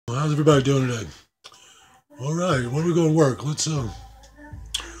How's everybody doing today? All right, when are we going to work? Let's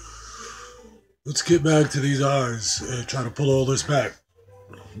get back to these eyes and try to pull all this back.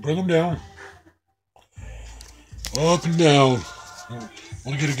 Bring them down, up and down. I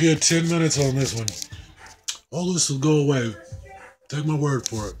want to get a good 10 minutes on this one. All this will go away. Take my word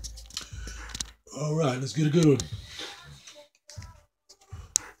for it. All right, let's get a good one.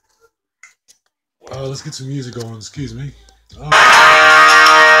 Let's get some music going. Excuse me.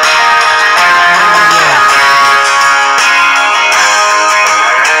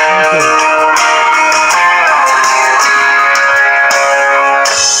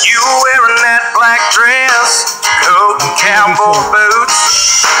 Cowboy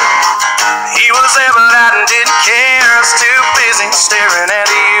boots. He was ever-out and didn't care. I was too busy staring at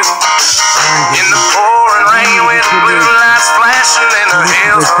you. In the pouring rain with blue lights flashing in the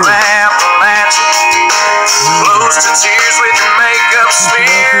hills of Appalachia. Close to tears with your makeup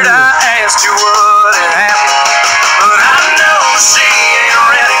smeared. I asked you what had happened, but I know she ain't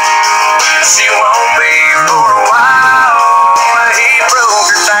ready. She won't be for a while. He broke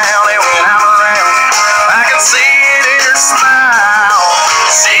her down and when I'm around, I can see smile.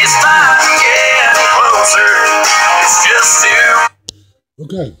 She's finally getting closer. It's just you.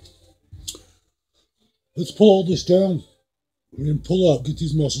 Okay. Let's pull all this down and then pull up. Get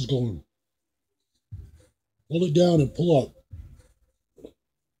these muscles going. Pull it down and pull up.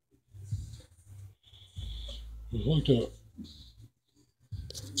 Just like that.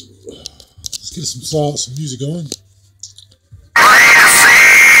 Let's get some music going.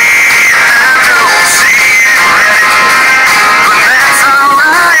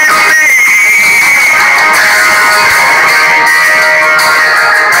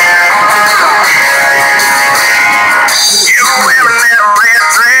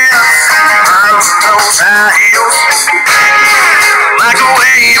 High heels, like the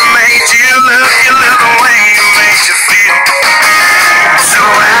way you made you look the way you made you feel. So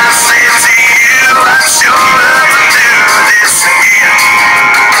I said to you, I'd sure love to do this again.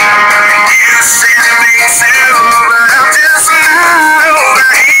 You said to me too, but I'm just not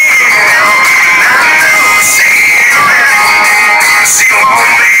over here. I know she ain't ready, she won't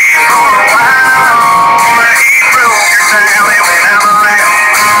be for a while. He broke her down and when I'm around,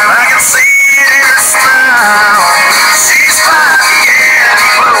 I can see she's finally getting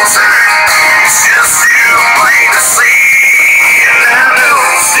closer. It's just too plain to see. And I know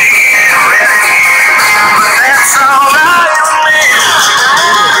she ain't ready, but that's all right with me.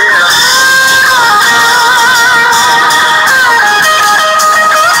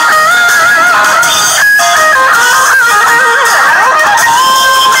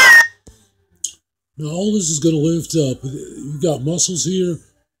 Now all this is going to lift up. You've got muscles here,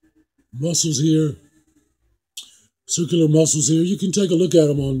 circular muscles here. You can take a look at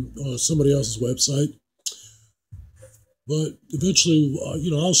them on somebody else's website. But eventually,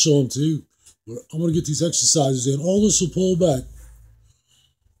 I'll show them too. I'm going to get these exercises in. All this will pull back.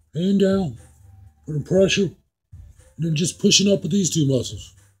 Hand down, putting pressure, and then just pushing up with these two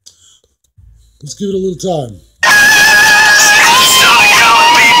muscles. Let's give it a little time.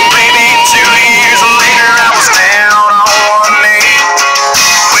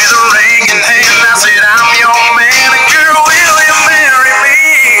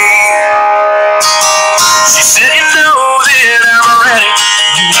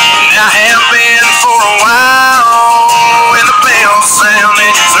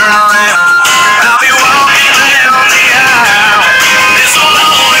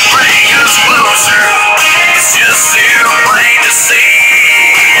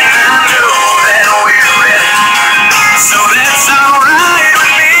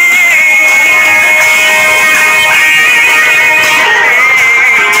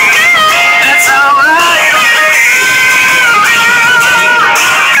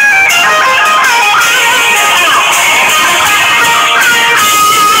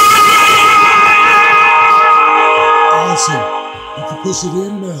 Push it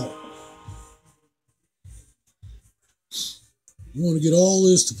in and out. You want to get all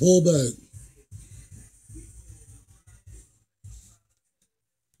this to pull back.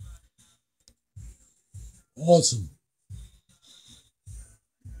 Awesome.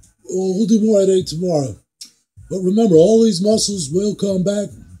 Well, we'll do more at 8 tomorrow. But remember, all these muscles will come back.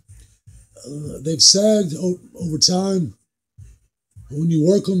 They've sagged over time. When you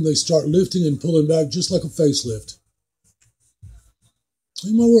work them, they start lifting and pulling back just like a facelift.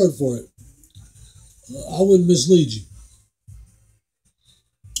 Take my word for it. I wouldn't mislead you.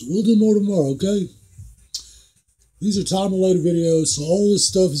 We'll do more tomorrow, okay? These are time-related videos, so all this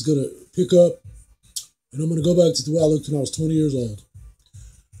stuff is going to pick up, and I'm going to go back to the way I looked when I was 20 years old.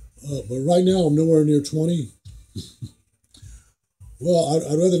 But right now, I'm nowhere near 20. Well,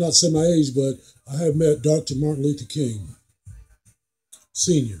 I'd rather not say my age, but I have met Dr. Martin Luther King,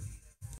 Sr.